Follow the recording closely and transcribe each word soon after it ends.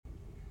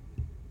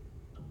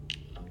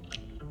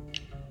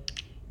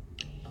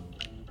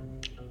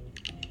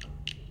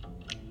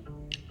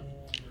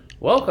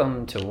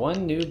Welcome to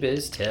One New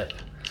Biz Tip,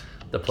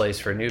 the place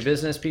for new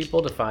business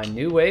people to find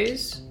new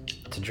ways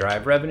to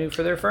drive revenue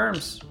for their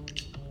firms.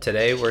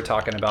 Today we're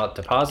talking about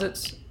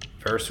deposits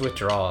versus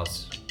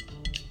withdrawals.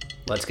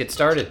 Let's get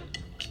started.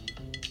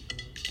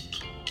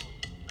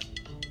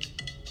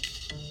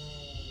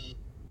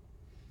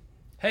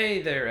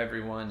 Hey there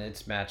everyone,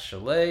 it's Matt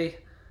Chalet.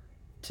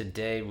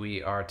 Today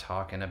we are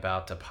talking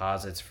about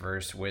deposits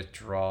versus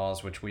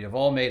withdrawals, which we have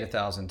all made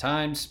 1,000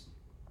 times.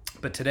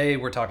 But today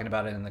we're talking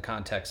about it in the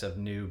context of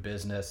new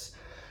business.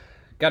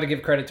 Got to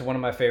give credit to one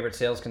of my favorite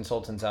sales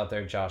consultants out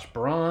there, Josh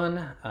Braun.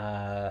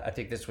 I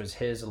think this was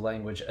his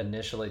language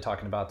initially,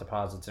 talking about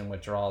deposits and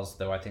withdrawals,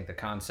 though I think the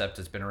concept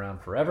has been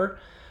around forever.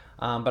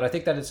 But I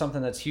think that it's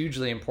something that's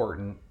hugely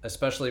important,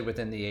 especially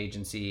within the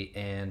agency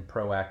and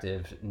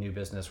proactive new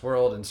business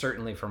world. And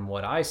certainly from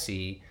what I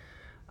see,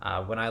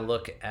 when I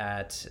look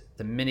at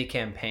the many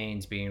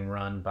campaigns being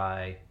run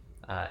by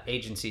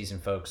agencies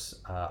and folks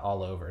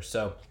all over.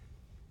 So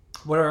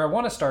where I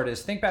want to start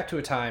is think back to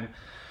a time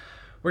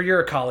where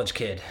you're a college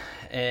kid,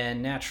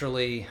 and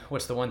naturally,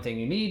 what's the one thing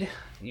you need?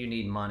 You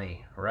need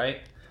money, right?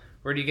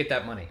 Where do you get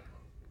that money?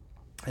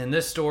 In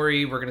this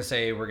story, we're going to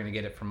say we're going to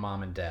get it from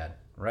mom and dad,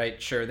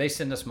 right? Sure, they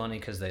send us money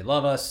because they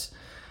love us.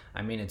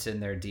 I mean, it's in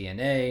their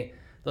DNA.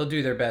 They'll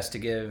do their best to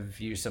give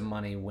you some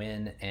money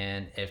when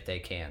and if they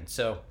can.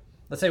 So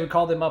let's say we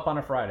call them up on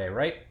a Friday,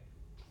 right?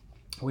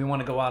 We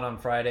want to go out on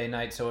Friday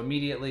night, so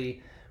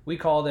immediately we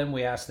call them,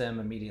 we ask them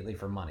immediately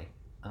for money.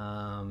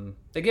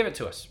 They give it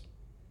to us.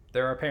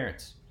 They're our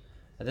parents.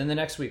 And then the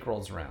next week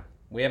rolls around.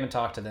 We haven't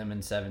talked to them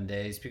in 7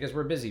 days because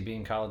we're busy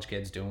being college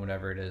kids, doing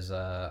whatever it is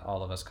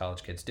all of us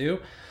college kids do.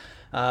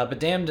 But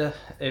damned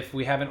if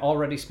we haven't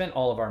already spent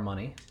all of our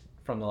money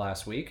from the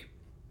last week.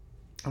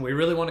 And we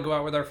really want to go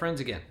out with our friends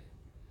again.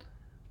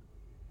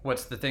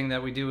 What's the thing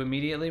that we do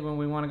immediately when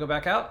we want to go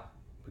back out?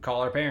 We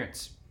call our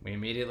parents. We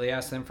immediately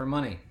ask them for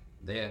money.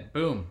 They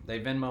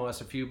Venmo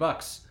us a few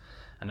bucks.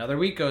 Another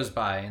week goes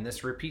by and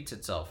this repeats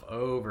itself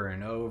over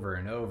and over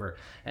and over.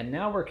 And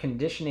now we're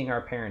conditioning our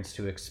parents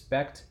to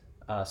expect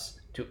us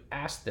to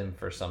ask them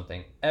for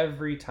something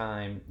every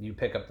time you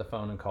pick up the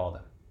phone and call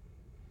them.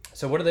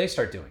 So what do they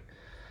start doing?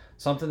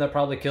 Something that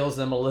probably kills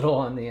them a little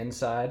on the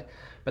inside,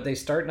 but they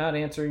start not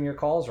answering your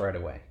calls right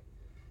away.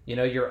 You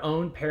know, your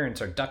own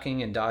parents are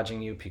ducking and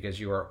dodging you because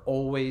you are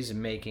always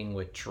making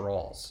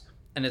withdrawals.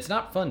 And it's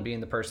not fun being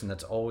the person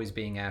that's always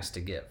being asked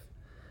to give.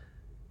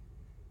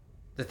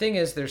 The thing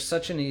is, there's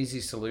such an easy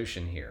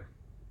solution here,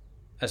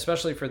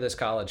 especially for this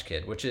college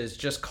kid, which is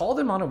just call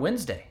them on a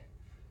Wednesday.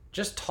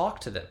 Just talk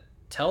to them.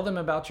 Tell them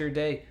about your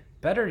day.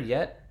 Better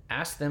yet,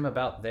 ask them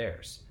about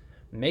theirs.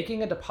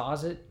 Making a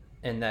deposit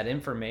in that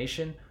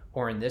information,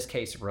 or in this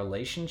case,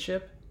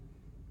 relationship,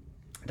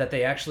 that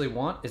they actually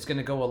want is going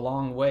to go a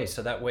long way.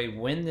 So that way,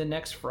 when the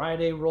next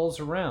Friday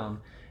rolls around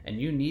and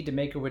you need to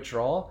make a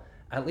withdrawal,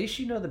 at least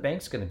you know the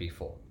bank's going to be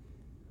full.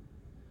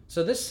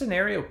 So this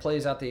scenario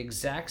plays out the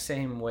exact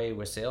same way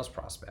with sales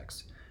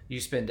prospects. You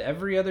spend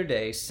every other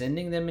day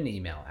sending them an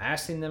email,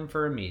 asking them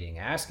for a meeting,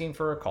 asking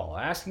for a call,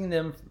 asking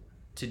them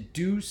to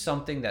do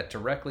something that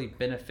directly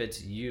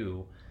benefits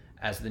you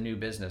as the new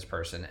business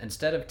person,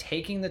 instead of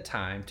taking the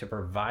time to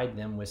provide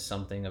them with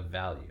something of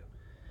value.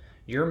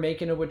 You're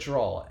making a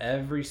withdrawal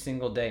every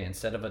single day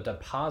instead of a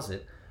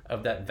deposit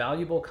of that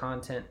valuable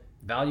content,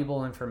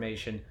 valuable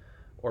information,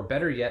 or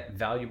better yet,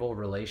 valuable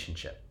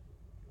relationship.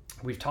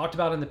 We've talked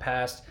about in the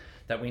past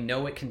that we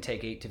know it can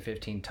take 8 to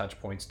 15 touch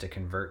points to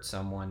convert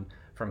someone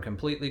from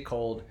completely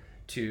cold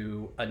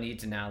to a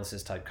needs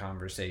analysis type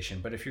conversation.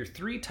 But if you're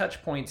 3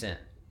 touch points in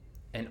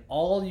and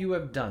all you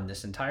have done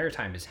this entire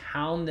time is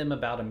hound them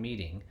about a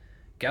meeting,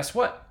 guess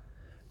what?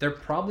 They're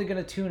probably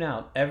going to tune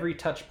out every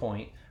touch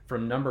point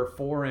from number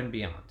 4 and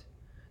beyond.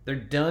 They're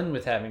done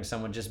with having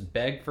someone just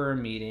beg for a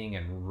meeting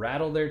and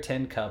rattle their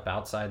tin cup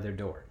outside their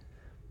door.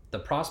 The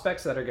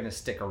prospects that are going to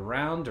stick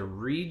around to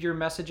read your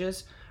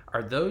messages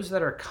are those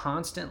that are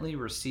constantly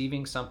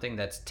receiving something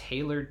that's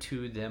tailored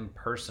to them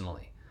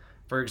personally.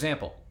 For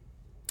example,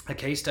 a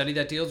case study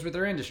that deals with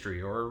their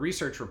industry or a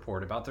research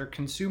report about their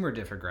consumer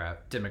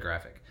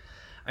demographic.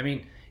 I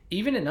mean,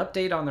 even an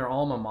update on their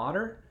alma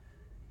mater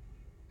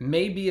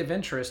may be of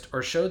interest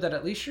or show that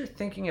at least you're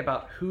thinking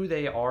about who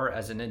they are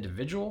as an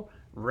individual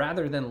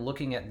rather than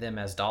looking at them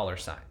as dollar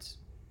signs.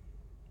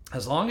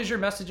 As long as your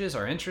messages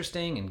are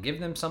interesting and give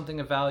them something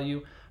of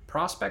value,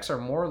 prospects are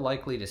more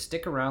likely to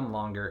stick around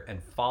longer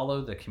and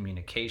follow the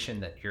communication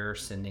that you're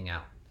sending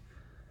out.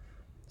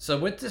 So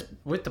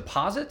with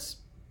deposits,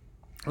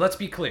 let's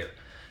be clear.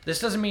 This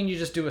doesn't mean you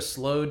just do a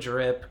slow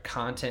drip,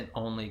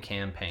 content-only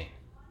campaign.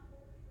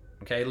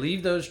 Okay,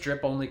 leave those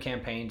drip-only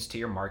campaigns to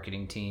your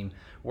marketing team.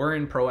 We're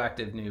in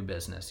proactive new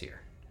business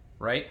here,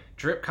 right?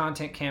 Drip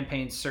content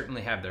campaigns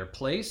certainly have their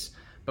place,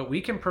 but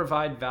we can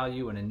provide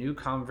value in a new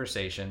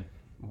conversation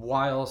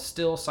while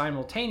still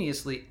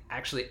simultaneously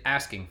actually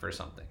asking for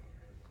something.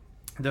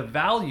 The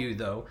value,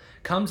 though,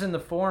 comes in the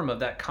form of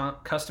that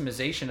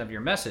customization of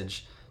your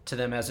message to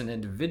them as an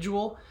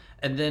individual,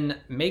 and then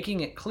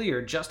making it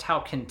clear just how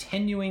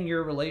continuing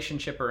your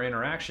relationship or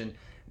interaction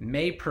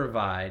may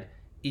provide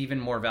even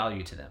more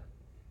value to them.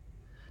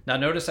 Now,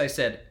 notice I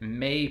said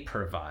may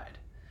provide.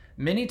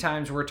 Many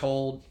times we're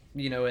told,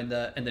 in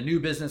the new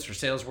business or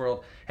sales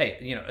world,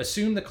 hey,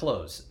 assume the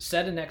close,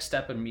 set a next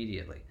step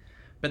immediately.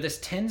 But this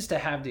tends to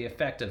have the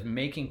effect of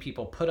making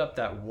people put up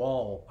that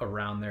wall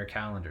around their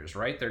calendars,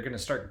 right? They're going to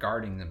start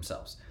guarding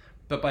themselves.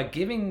 But by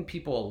giving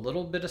people a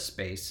little bit of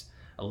space,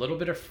 a little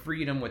bit of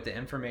freedom with the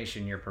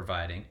information you're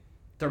providing,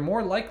 they're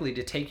more likely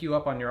to take you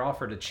up on your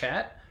offer to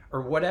chat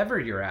or whatever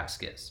your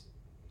ask is.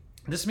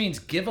 This means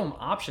give them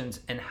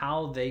options and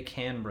how they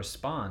can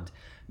respond.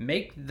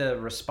 Make the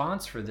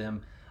response for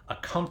them a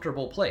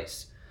comfortable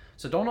place.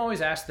 So don't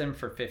always ask them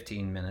for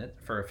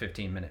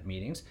 15-minute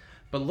meetings,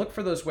 but look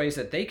for those ways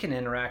that they can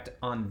interact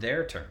on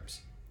their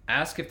terms.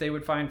 Ask if they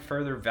would find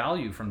further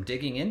value from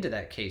digging into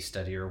that case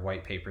study or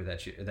white paper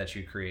that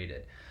you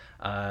created.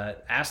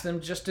 Ask them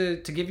just to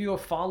give you a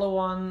follow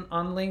on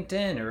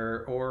LinkedIn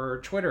or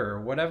Twitter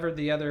or whatever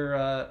the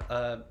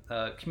other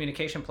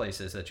communication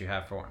places that you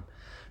have for them.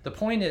 The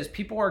point is,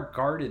 people are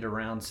guarded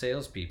around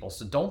salespeople,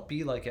 so don't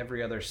be like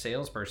every other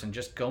salesperson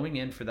just going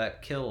in for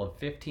that kill of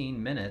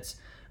 15 minutes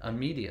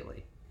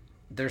immediately.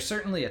 There's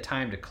certainly a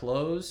time to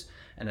close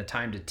and a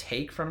time to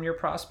take from your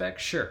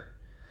prospect, sure.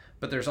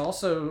 But there's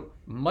also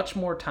much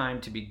more time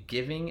to be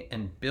giving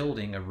and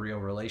building a real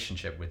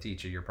relationship with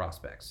each of your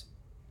prospects.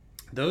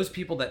 Those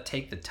people that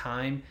take the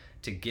time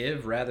to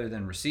give rather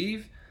than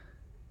receive,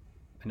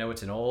 I know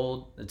it's an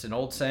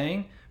old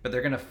saying, but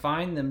they're going to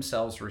find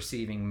themselves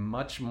receiving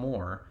much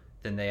more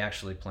than they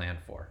actually planned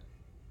for.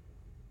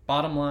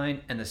 Bottom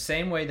line, in the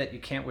same way that you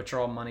can't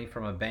withdraw money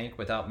from a bank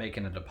without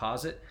making a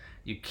deposit,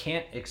 you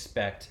can't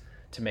expect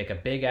to make a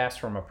big ask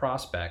from a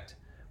prospect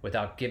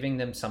without giving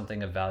them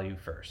something of value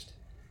first.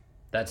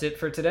 That's it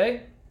for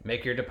today.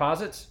 Make your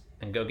deposits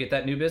and go get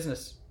that new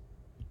business.